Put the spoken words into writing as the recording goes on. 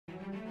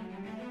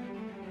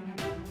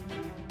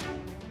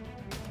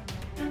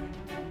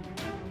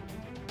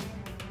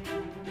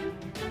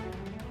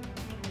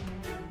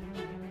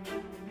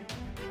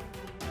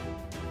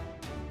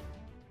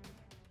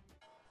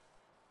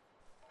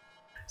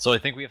So I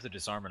think we have to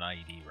disarm an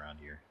IED around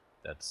here.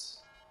 That's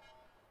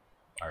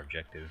our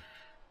objective.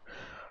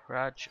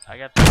 Raj, I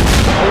got. Oh,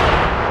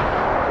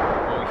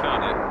 we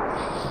found it.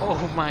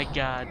 Oh my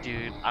god,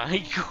 dude!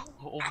 I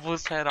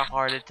almost had a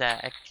heart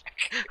attack.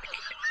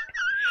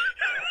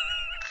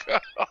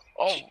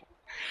 Oh,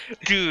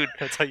 dude.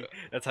 That's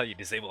how you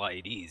disable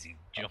IEDs. You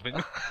jump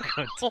in.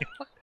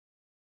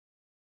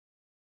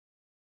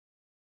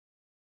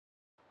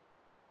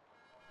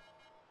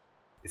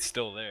 It's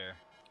still there.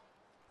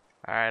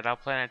 Alright, I'll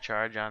plan a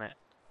charge on it.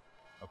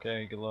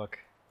 Okay, good luck.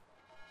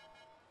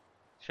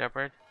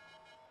 Shepard,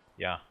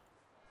 Yeah.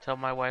 tell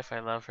my wife I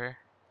love her.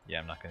 Yeah,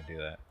 I'm not gonna do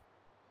that.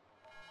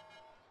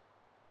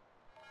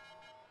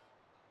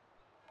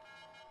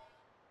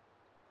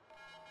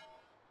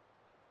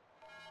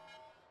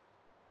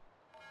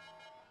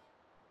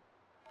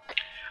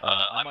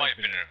 I might have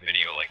been in a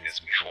video like this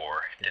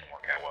before. It didn't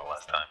work out well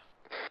last time.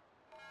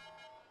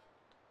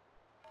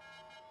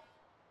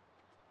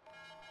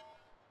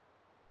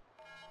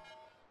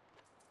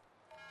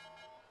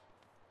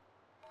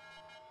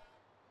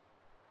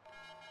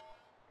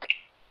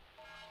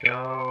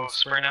 Go,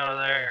 sprint out of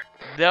there.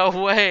 No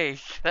way!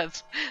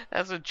 That's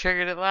what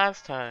triggered it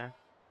last time.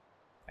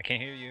 I can't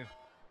hear you.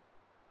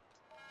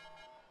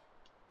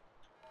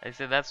 I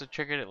said that's what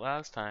triggered it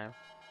last time.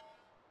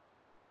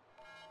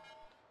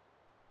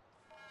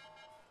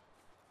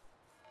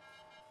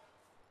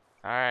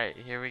 Alright,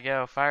 here we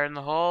go. Fire in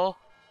the hole.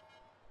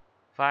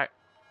 Fire.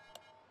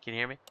 Can you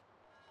hear me?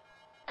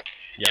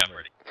 Yeah, I'm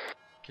ready.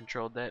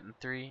 Controlled that in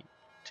 3,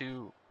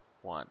 2,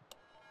 1.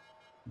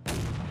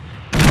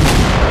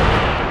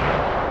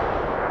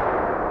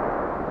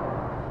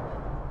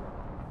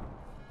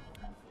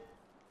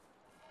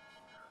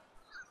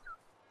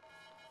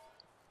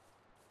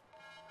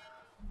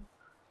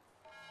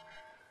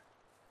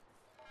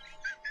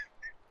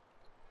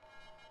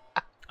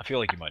 I feel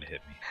like you might have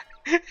hit me.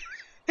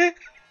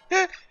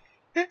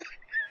 I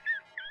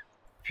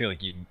feel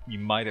like you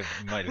might have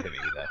hit me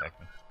with that,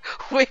 Heckman.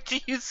 Wait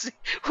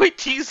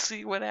till you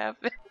see what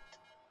happened.